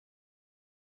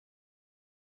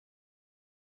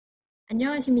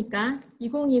안녕하십니까.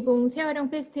 2020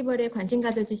 새활용페스티벌에 관심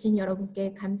가져주신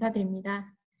여러분께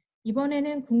감사드립니다.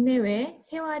 이번에는 국내외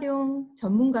새활용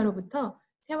전문가로부터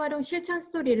새활용 실천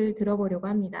스토리를 들어보려고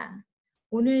합니다.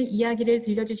 오늘 이야기를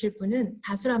들려주실 분은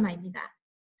바수라마입니다.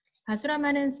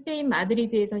 바수라마는 스페인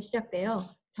마드리드에서 시작되어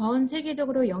전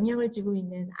세계적으로 영향을 주고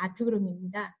있는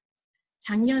아트그룹입니다.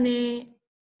 작년에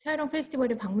새활용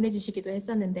페스티벌에 방문해 주시기도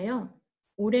했었는데요.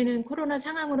 올해는 코로나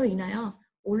상황으로 인하여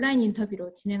온라인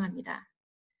인터뷰로 진행합니다.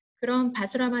 그럼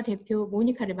바수라마 대표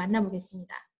모니카를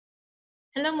만나보겠습니다.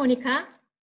 Hello, Monica.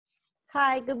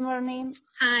 Hi, good morning.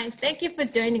 Hi, thank you for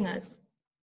joining us.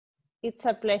 It's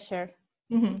a pleasure.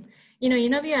 In an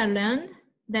interview, I learned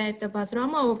that the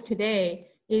Basurama of today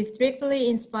is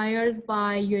strictly inspired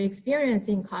by your experience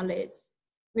in college,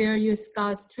 where you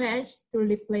scout trash to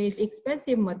replace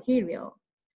expensive material.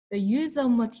 The use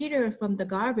of material from the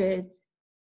garbage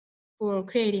for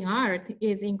creating art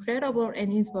is incredible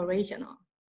and inspirational.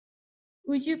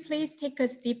 Would you please take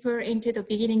us deeper into the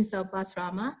beginnings of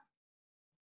Basurama?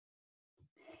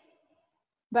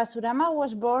 Basurama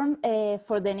was born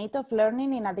for the need of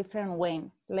learning in a different way.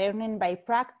 Learning by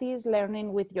practice,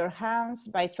 learning with your hands,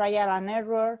 by trial and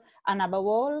error, and above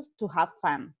all, to have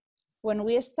fun. When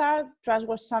we started, trash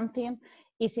was something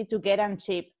easy to get and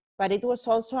cheap, but it was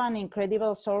also an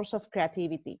incredible source of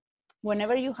creativity.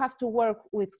 Whenever you have to work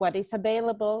with what is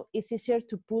available, it's easier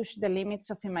to push the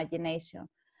limits of imagination.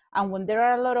 And when there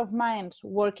are a lot of minds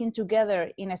working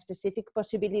together in specific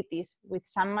possibilities with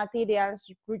some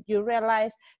materials, you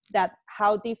realize that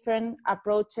how different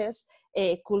approaches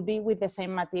could be with the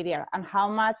same material and how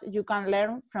much you can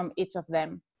learn from each of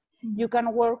them. Mm-hmm. You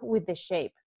can work with the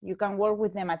shape. You can work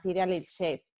with the material itself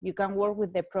shape. You can work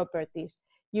with the properties.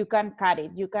 You can cut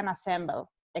it. You can assemble,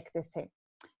 etc.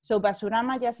 So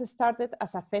Basurama just started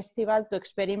as a festival to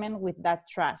experiment with that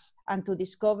trash and to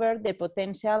discover the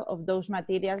potential of those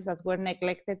materials that were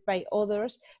neglected by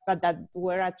others, but that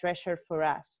were a treasure for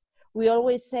us. We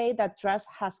always say that trash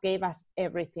has gave us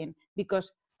everything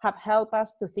because have helped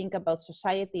us to think about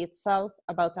society itself,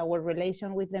 about our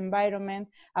relation with the environment,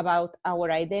 about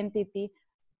our identity.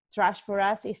 Trash for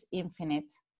us is infinite.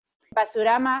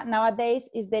 Basurama nowadays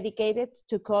is dedicated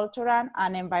to cultural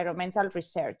and environmental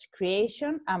research,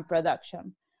 creation and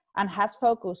production, and has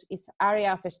focused its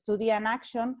area of study and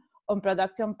action on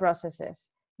production processes,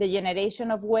 the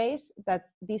generation of waste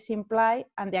that this imply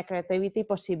and the creativity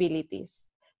possibilities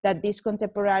that these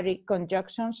contemporary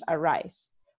conjunctions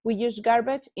arise. We use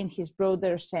garbage in his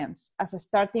broader sense as a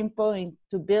starting point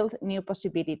to build new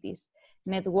possibilities.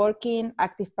 Networking,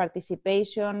 active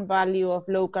participation, value of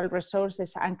local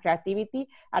resources, and creativity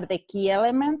are the key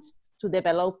elements to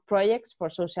develop projects for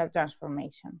social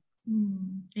transformation.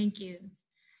 Thank you.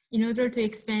 In order to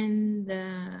expand the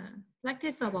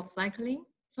practice of upcycling,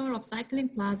 Seoul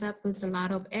Upcycling Plaza puts a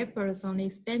lot of efforts on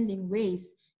expanding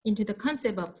waste into the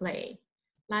concept of play.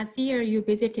 Last year, you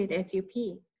visited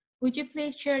SUP. Would you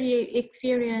please share your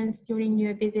experience during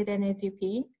your visit at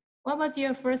SUP? What was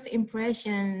your first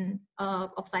impression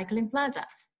of Upcycling Plaza?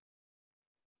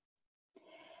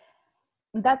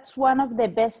 That's one of the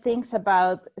best things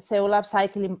about Seoul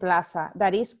Upcycling Plaza,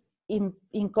 that is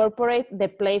incorporate the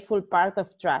playful part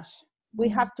of trash. We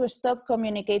have to stop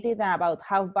communicating about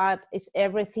how bad is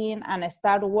everything and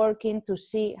start working to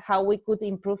see how we could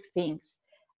improve things.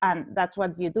 And that's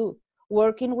what you do.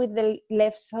 Working with the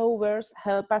leftovers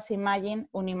help us imagine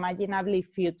unimaginable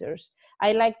futures.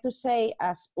 I like to say,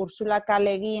 as Ursula K.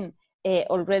 Le Guin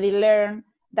already learned,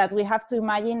 that we have to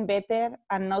imagine better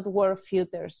and not worse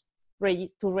futures,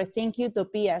 to rethink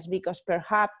utopias, because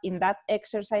perhaps in that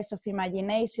exercise of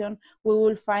imagination, we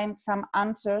will find some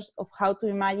answers of how to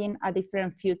imagine a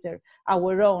different future,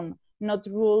 our own, not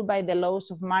ruled by the laws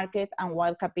of market and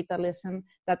wild capitalism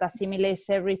that assimilates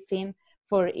everything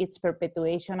for its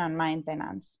perpetuation and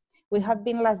maintenance. We have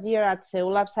been last year at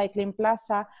Seoul Upcycling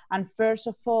Plaza, and first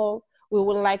of all, we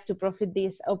would like to profit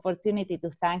this opportunity to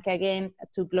thank again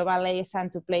to Global Ace and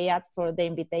to Playat for the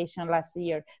invitation last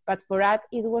year. But for us,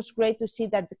 it was great to see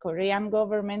that the Korean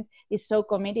government is so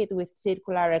committed with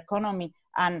circular economy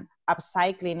and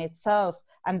upcycling itself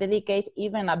and dedicate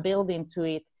even a building to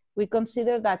it. We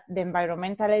consider that the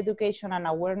environmental education and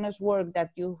awareness work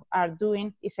that you are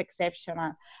doing is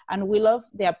exceptional, and we love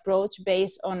the approach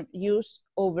based on use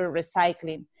over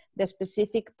recycling. The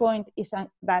specific point is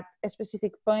that a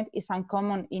specific point is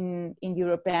uncommon in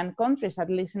European countries, at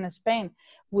least in Spain,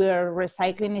 where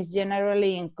recycling is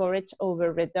generally encouraged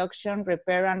over reduction,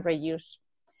 repair, and reuse.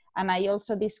 And I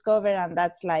also discovered, and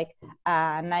that's like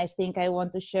a nice thing I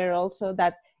want to share also,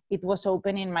 that it was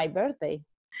open in my birthday.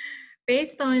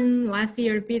 Based on last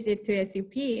year's visit to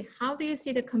SUP, how do you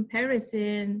see the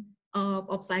comparison of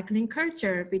upcycling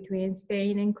culture between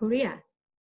Spain and Korea?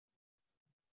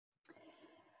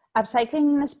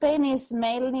 Upcycling in Spain is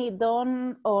mainly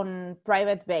done on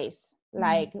private base,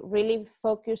 like really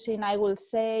focusing, I will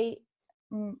say,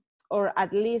 or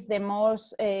at least the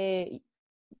most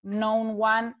known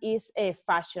one is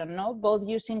fashion, no? Both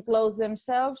using clothes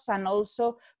themselves and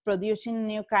also producing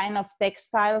new kind of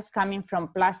textiles coming from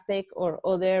plastic or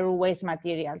other waste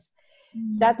materials.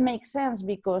 That makes sense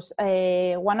because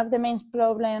one of the main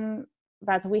problems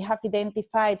that we have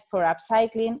identified for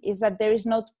upcycling is that there is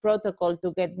no protocol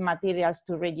to get materials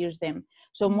to reuse them.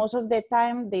 So most of the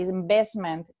time, the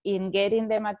investment in getting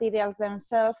the materials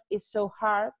themselves is so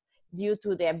hard due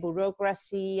to the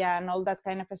bureaucracy and all that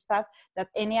kind of stuff that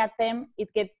any attempt,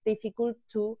 it gets difficult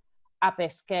to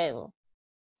upscale.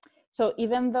 So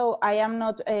even though I am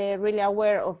not really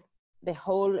aware of the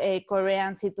whole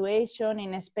Korean situation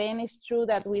in Spain, it's true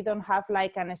that we don't have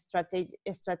like an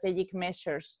strategic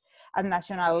measures at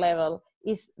national level.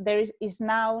 There is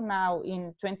now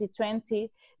in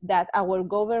 2020 that our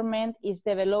government is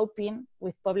developing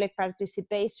with public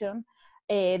participation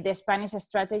the Spanish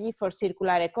strategy for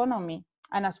circular economy.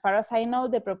 And as far as I know,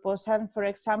 the proposal, for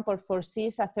example,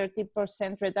 foresees a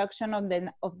 30% reduction of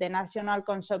the national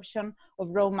consumption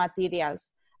of raw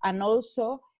materials, and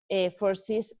also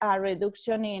foresees a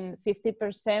reduction in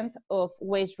 50% of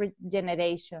waste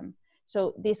regeneration.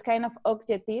 So these kind of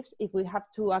objectives, if we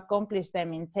have to accomplish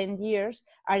them in 10 years,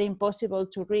 are impossible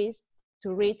to reach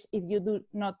if you do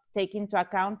not take into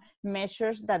account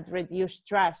measures that reduce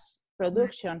trash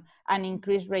production and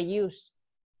increase reuse.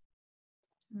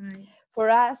 Right.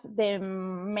 For us, the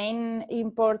main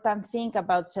important thing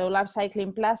about Seoul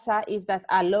Upcycling Plaza is that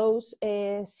allows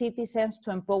citizens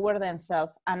to empower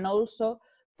themselves and also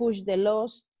push the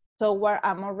laws toward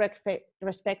a more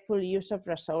respectful use of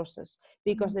resources.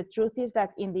 Because the truth is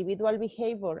that individual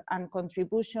behavior and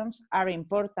contributions are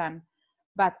important,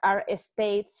 but are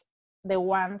states the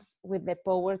ones with the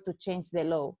power to change the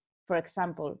law? For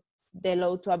example, the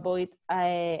law to avoid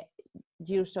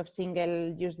use of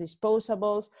single-use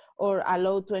disposables, or a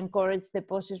law to encourage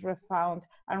deposit refund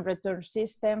and return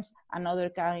systems, and other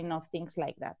kind of things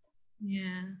like that.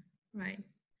 Yeah, right.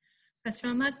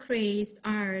 Basurama creates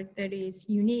art that is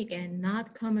unique and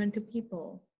not common to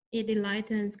people. It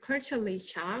enlightens culturally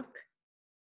shocked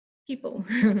people.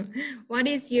 What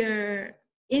is your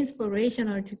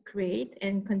inspirational to create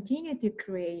and continue to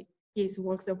create these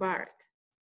works of art?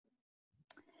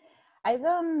 I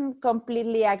don't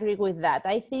completely agree with that.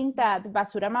 I think that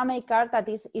Basurama makes art that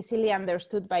is easily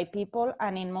understood by people,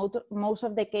 and in most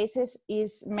of the cases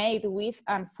is made with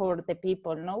and for the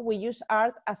people. No, we use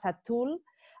art as a tool,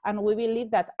 and we believe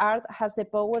that art has the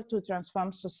power to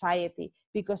transform society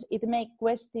because it makes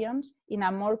questions in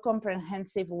a more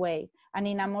comprehensive way and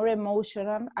in a more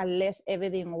emotional and less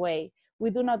evident way. We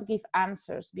do not give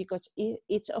answers because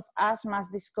each of us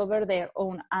must discover their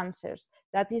own answers.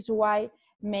 That is why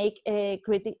make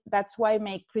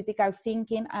critical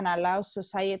thinking and allow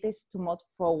societies to move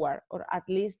forward, or at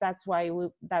least that's why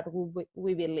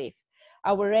we believe.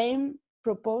 Our aim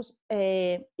proposed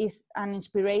is an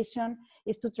inspiration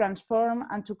is to transform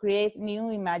and to create new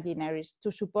imaginaries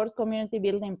to support community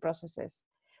building processes.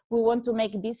 We want to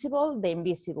make visible the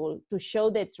invisible, to show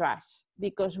the trash,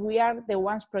 because we are the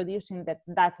ones producing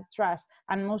that trash,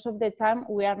 and most of the time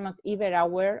we are not even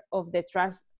aware of the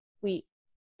trash we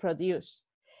produce.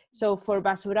 So for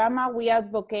Basurama, we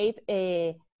advocate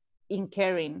in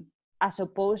caring as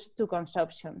opposed to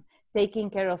consumption. Taking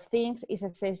care of things is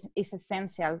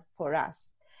essential for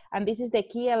us. And this is the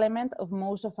key element of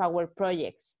most of our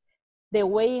projects. The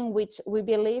way in which we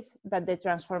believe that the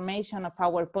transformation of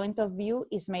our point of view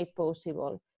is made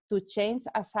possible. To change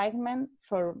a segment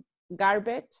for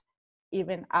garbage,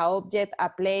 even an object, a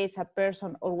place, a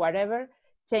person, or whatever,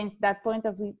 change that point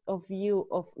of view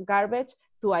of garbage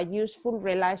to a useful,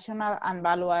 relational, and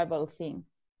valuable thing.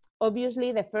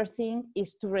 Obviously, the first thing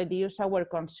is to reduce our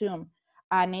consume,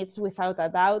 and it's without a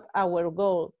doubt our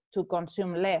goal to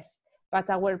consume less. But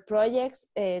our projects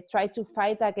try to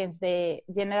fight against the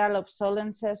general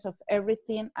obsolescence of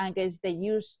everything, against the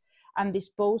use and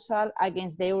disposal,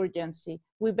 against the urgency.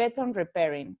 We bet on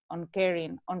repairing, on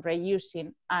caring, on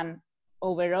reusing, and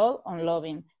overall on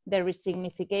loving. The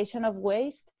resignification of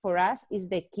waste for us is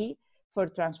the key for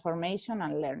transformation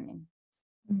and learning.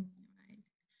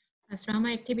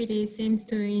 Basurama activity seems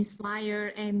to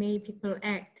inspire and make people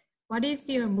act. What is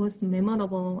your most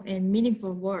memorable and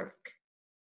meaningful work?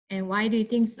 And why do you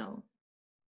think so?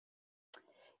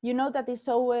 You know that it's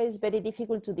always very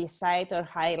difficult to decide or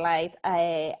highlight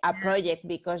a project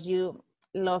because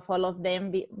love all of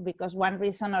them because one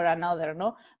reason or another,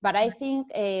 no? But I think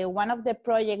one of the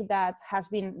projects that has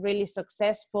been really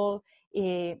successful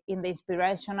in the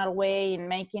inspirational way, in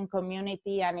making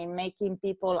community and in making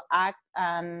people act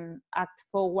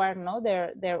forward, no,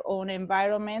 their own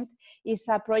environment, is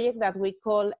a project that we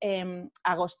call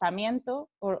agostamiento,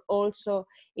 or also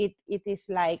it is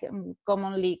like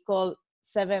commonly called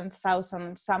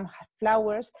 7,000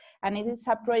 sunflowers, and it is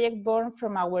a project born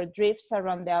from our drifts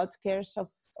around the outskirts of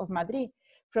Madrid,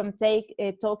 from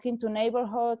talking to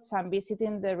neighborhoods and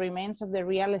visiting the remains of the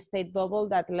real estate bubble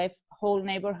that left whole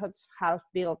neighborhoods half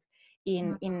built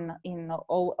in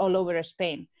all over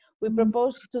Spain. We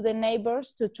propose to the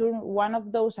neighbors to turn one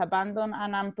of those abandoned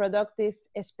and unproductive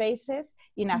spaces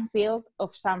in a field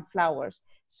of sunflowers.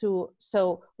 So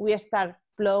we start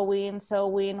plowing,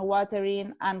 sowing,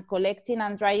 watering, and collecting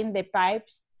and drying the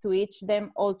pipes to each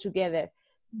them all together.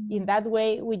 In that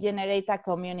way, we generate a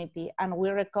community and we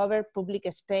recover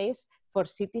public space for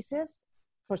citizens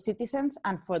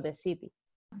and for the city.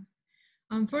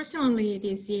 Unfortunately,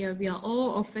 this year, we are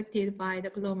all affected by the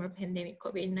global pandemic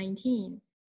COVID-19.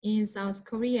 In South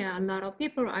Korea, a lot of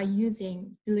people are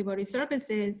using delivery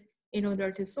services in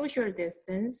order to social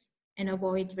distance and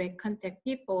avoid direct contact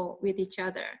people with each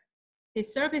other.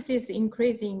 This service is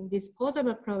increasing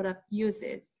disposable product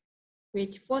uses,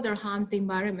 which further harms the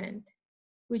environment.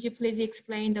 Would you please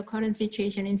explain the current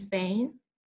situation in Spain?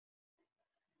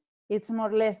 It's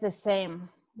more or less the same.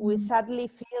 We sadly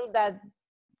feel that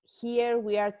here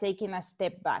we are taking a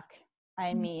step back.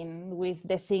 I mean, with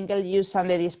the single use and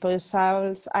the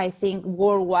disposables, I think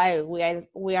worldwide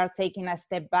we are taking a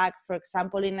step back. For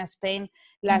example, in Spain,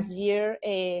 last year,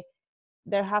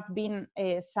 there have been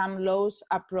some laws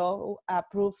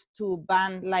approved to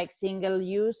ban like single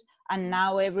use, and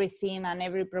now everything and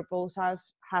every proposal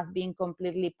have been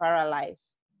completely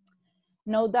paralyzed.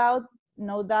 No doubt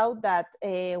that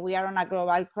we are on a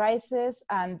global crisis,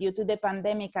 and due to the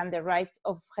pandemic and the right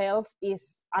of health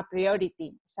is a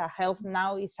priority. So health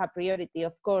now is a priority,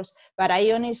 of course, but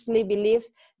I honestly believe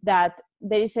that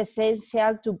there is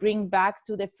essential to bring back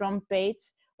to the front page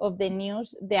of the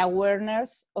news the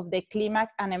awareness of the climate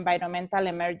and environmental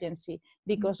emergency,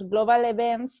 because global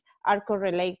events are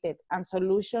correlated and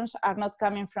solutions are not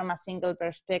coming from a single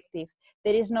perspective.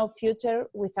 There is no future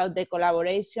without the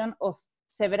collaboration of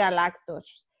several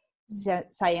actors,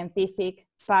 scientific,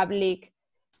 public,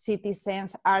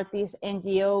 citizens, artists,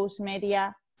 NGOs,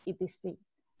 media, etc.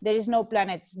 There is no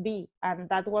planet B, and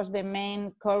that was the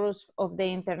main chorus of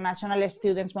the international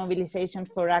students' mobilization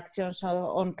for actions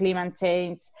on climate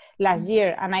change last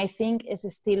year, and I think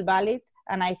it's still valid,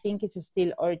 and I think it's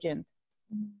still urgent.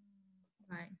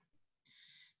 Right.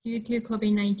 Due to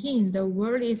COVID-19, the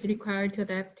world is required to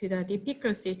adapt to the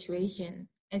difficult situation.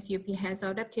 SUP has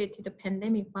adapted to the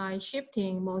pandemic by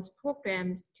shifting most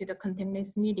programs to the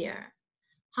contactless media.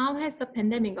 How has the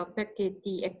pandemic affected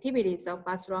the activities of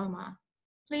Basurama?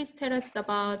 Please tell us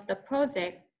about the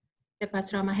project that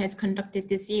Basurama has conducted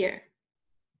this year.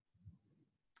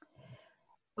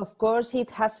 Of course,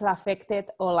 it has affected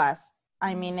all us.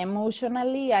 I mean,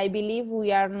 emotionally, I believe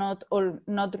we are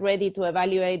not ready to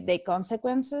evaluate the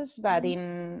consequences, but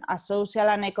in a social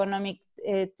and economic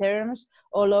terms,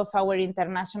 all of our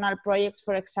international projects,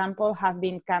 for example, have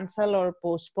been cancelled or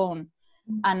postponed.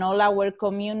 And all our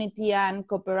community and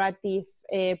cooperative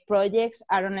projects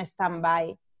are on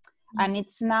standby. And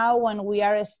it's now when we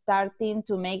are starting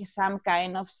to make some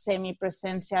kind of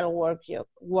semi-presential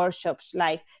workshops,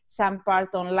 like some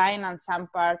part online and some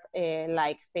part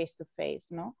like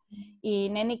face-to-face, no?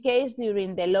 In any case,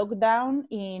 during the lockdown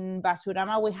in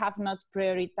Basurama, we have not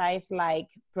prioritized like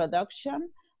production,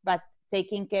 but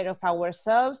taking care of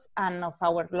ourselves and of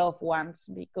our loved ones,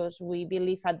 because we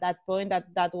believe at that point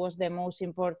that was the most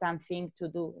important thing to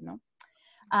do, no?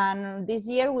 And this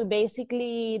year we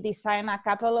basically designed a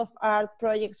couple of art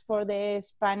projects for the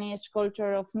Spanish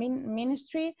Culture of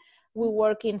Ministry. We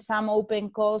work in some open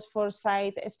calls for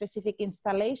site-specific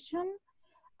installation.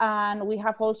 And we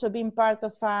have also been part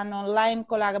of an online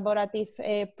collaborative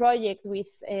project with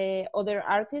other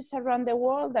artists around the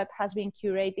world that has been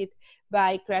curated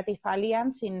by Creative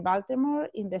Alliance in Baltimore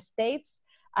in the States.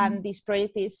 And this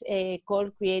project is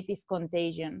called Creative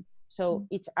Contagion. So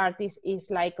each artist is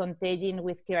like contagion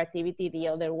with creativity, the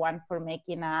other one for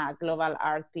making a global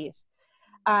art piece.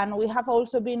 And we have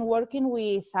also been working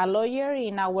with a lawyer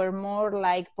in our more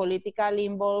like politically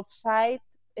involved side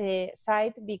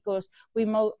because we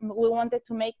wanted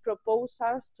to make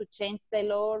proposals to change the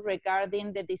law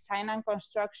regarding the design and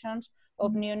constructions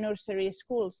of new nursery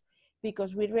schools.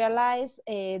 because we realize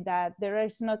that there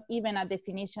is not even a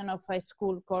definition of a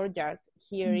school courtyard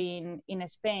here in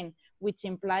Spain, which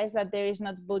implies that there is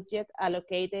not budget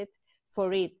allocated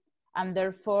for it. And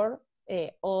therefore,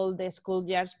 all the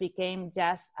schoolyards became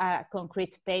just a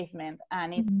concrete pavement.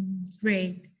 And it's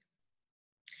great.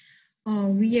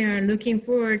 We are looking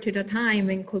forward to the time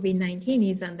when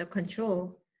COVID-19 is under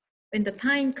control. When the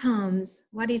time comes,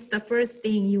 what is the first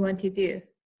thing you want to do?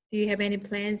 Do you have any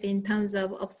plans in terms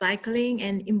of upcycling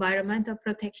and environmental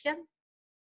protection?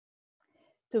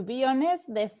 To be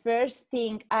honest, the first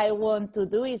thing I want to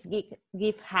do is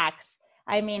give hugs.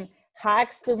 I mean,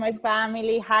 hugs to my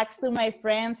family, hugs to my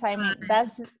friends. I mean,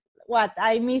 that's what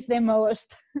I miss the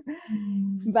most.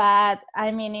 But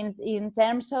I mean, in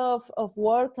terms of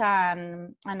work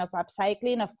and of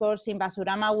upcycling, of course, in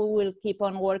Basurama, we will keep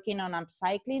on working on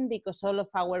upcycling because all of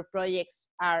our projects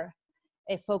are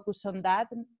a focus on that.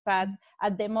 But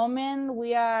at the moment,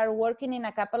 we are working in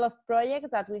a couple of projects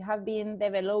that we have been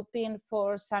developing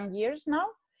for some years now.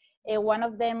 One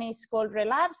of them is called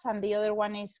Relabs and the other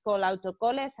one is called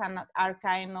Autocoles, and are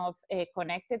kind of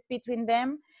connected between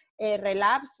them.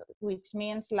 Relabs, which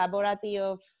means Laboratory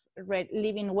of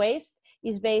Living Waste,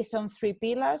 is based on 3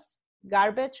 pillars: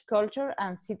 garbage, culture,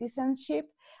 and citizenship.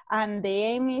 And the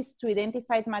aim is to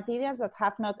identify materials that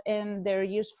have not ended their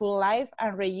useful life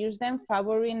and reuse them,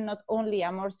 favoring not only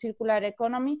a more circular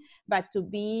economy, but to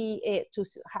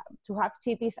have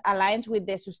cities aligned with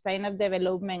the Sustainable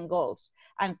Development Goals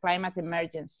and climate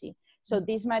emergency. So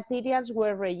these materials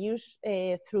were reused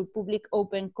through public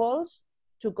open calls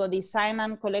to co-design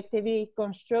and collectively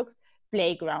construct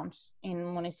playgrounds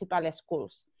in municipal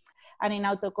schools. And in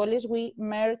Autocoles, we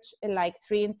merge like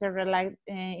 3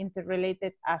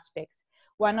 interrelated aspects.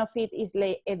 One of it is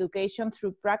education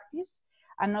through practice.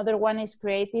 Another one is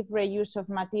creative reuse of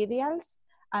materials.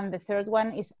 And the third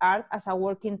one is art as a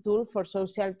working tool for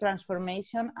social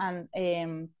transformation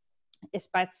and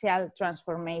spatial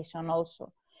transformation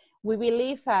also. We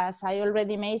believe, as I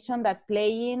already mentioned, that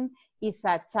playing is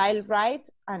a child right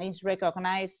and is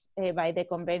recognized by the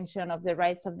Convention of the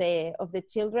Rights of the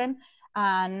Children.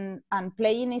 And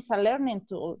playing is a learning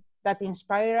tool that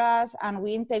inspires us, and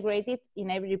we integrate it in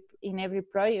every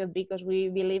project because we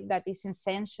believe that it's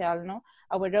essential. No?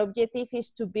 Our objective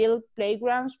is to build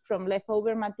playgrounds from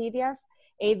leftover materials,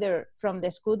 either from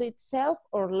the school itself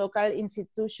or local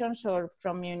institutions or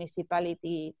from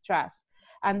municipality trust,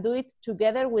 and do it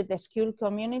together with the school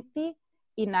community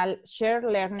in a shared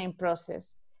learning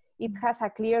process. It has a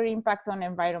clear impact on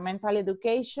environmental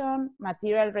education,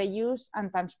 material reuse,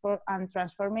 and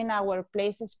transforming our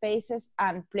places, spaces,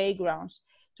 and playgrounds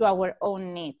to our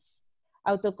own needs.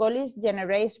 Autocoles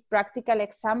generates practical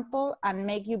example and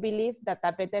make you believe that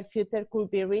a better future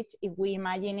could be reached if we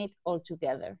imagine it all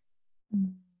together.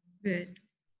 Good.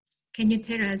 Can you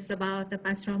tell us about the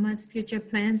Basurama's future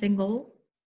plans and goals?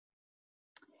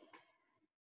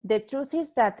 The truth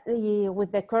is that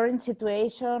with the current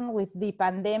situation, with the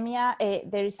pandemic,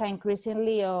 there is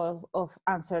increasingly of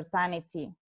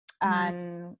uncertainty,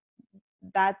 and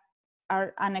that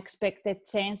are unexpected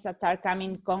changes that are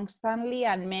coming constantly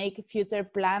and make future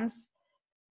plans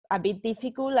a bit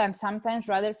difficult and sometimes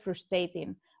rather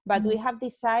frustrating. But we have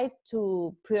decided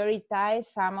to prioritize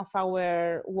some of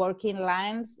our working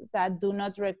lines that do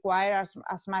not require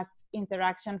as much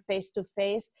interaction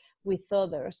face-to-face with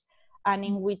others. And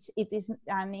in which it is,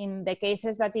 and in the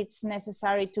cases that it's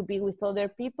necessary to be with other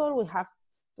people,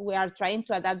 we are trying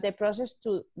to adapt the process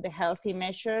to the healthy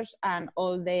measures and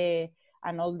all the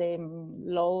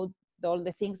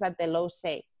things that the law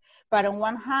say. But on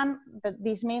one hand,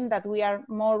 this means that we are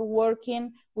more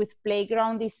working with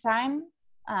playground design,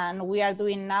 and we are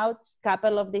doing now a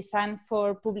couple of design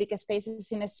for public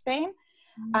spaces in Spain.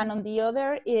 And on the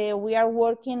other, we are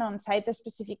working on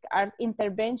site-specific art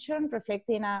intervention,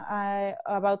 reflecting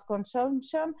about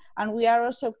consumption. And we are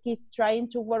also trying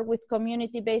to work with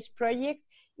community-based projects,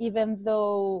 even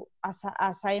though,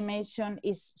 as I mentioned,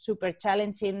 it's super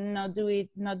challenging not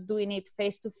doing it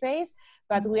face-to-face.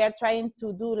 But we are trying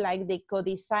to do like the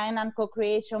co-design and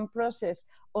co-creation process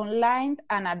online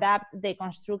and adapt the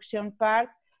construction part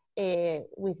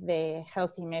with the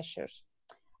healthy measures.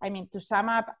 I mean, to sum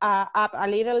up a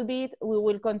little bit, we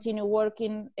will continue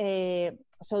working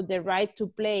so the right to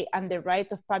play and the right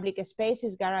of public space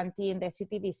is guaranteed in the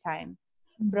city design.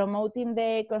 Promoting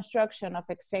the construction of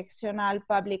exceptional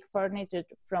public furniture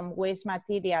from waste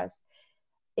materials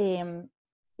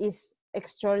is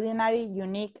extraordinary,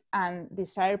 unique, and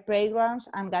desired playgrounds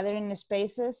and gathering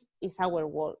spaces is our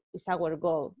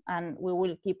goal, and we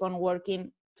will keep on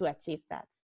working to achieve that.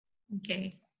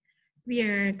 Okay. We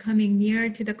are coming near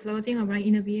to the closing of our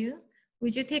interview.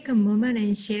 Would you take a moment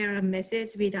and share a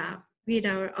message with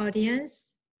our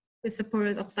audience to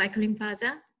support Upcycling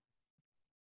Plaza?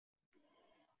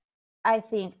 I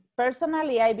think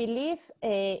personally, I believe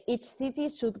each city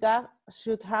should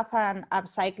have an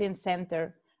upcycling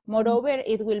center. Moreover,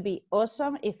 it will be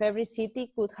awesome if every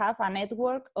city could have a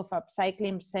network of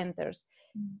upcycling centers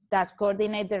that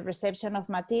coordinate the reception of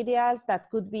materials that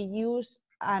could be used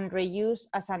and reused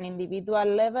as an individual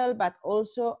level, but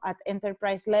also at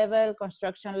enterprise level,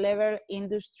 construction level,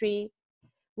 industry.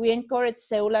 We encourage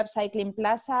Seoul Upcycling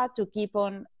Plaza to keep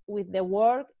on with the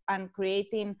work and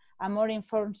creating a more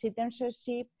informed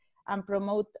citizenship and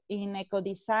promote in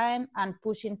eco-design and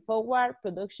pushing forward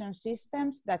production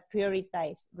systems that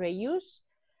prioritize reuse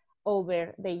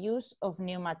over the use of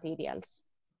new materials.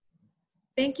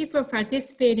 Thank you for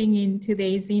participating in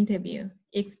today's interview,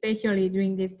 especially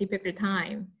during this difficult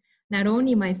time. Not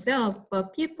only myself,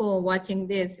 but people watching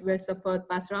this will support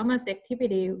Basurama's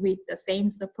activity with the same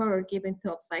support given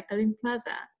to Upcycling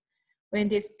Plaza. When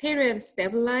this period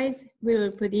stabilizes, we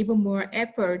will put even more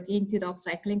effort into the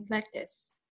upcycling practice.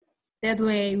 That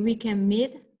way, we can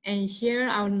meet and share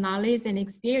our knowledge and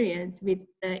experience with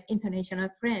the international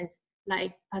friends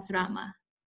like Basurama.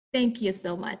 Thank you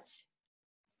so much.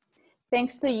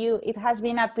 Thanks to you. It has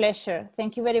been a pleasure.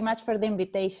 Thank you very much for the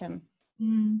invitation.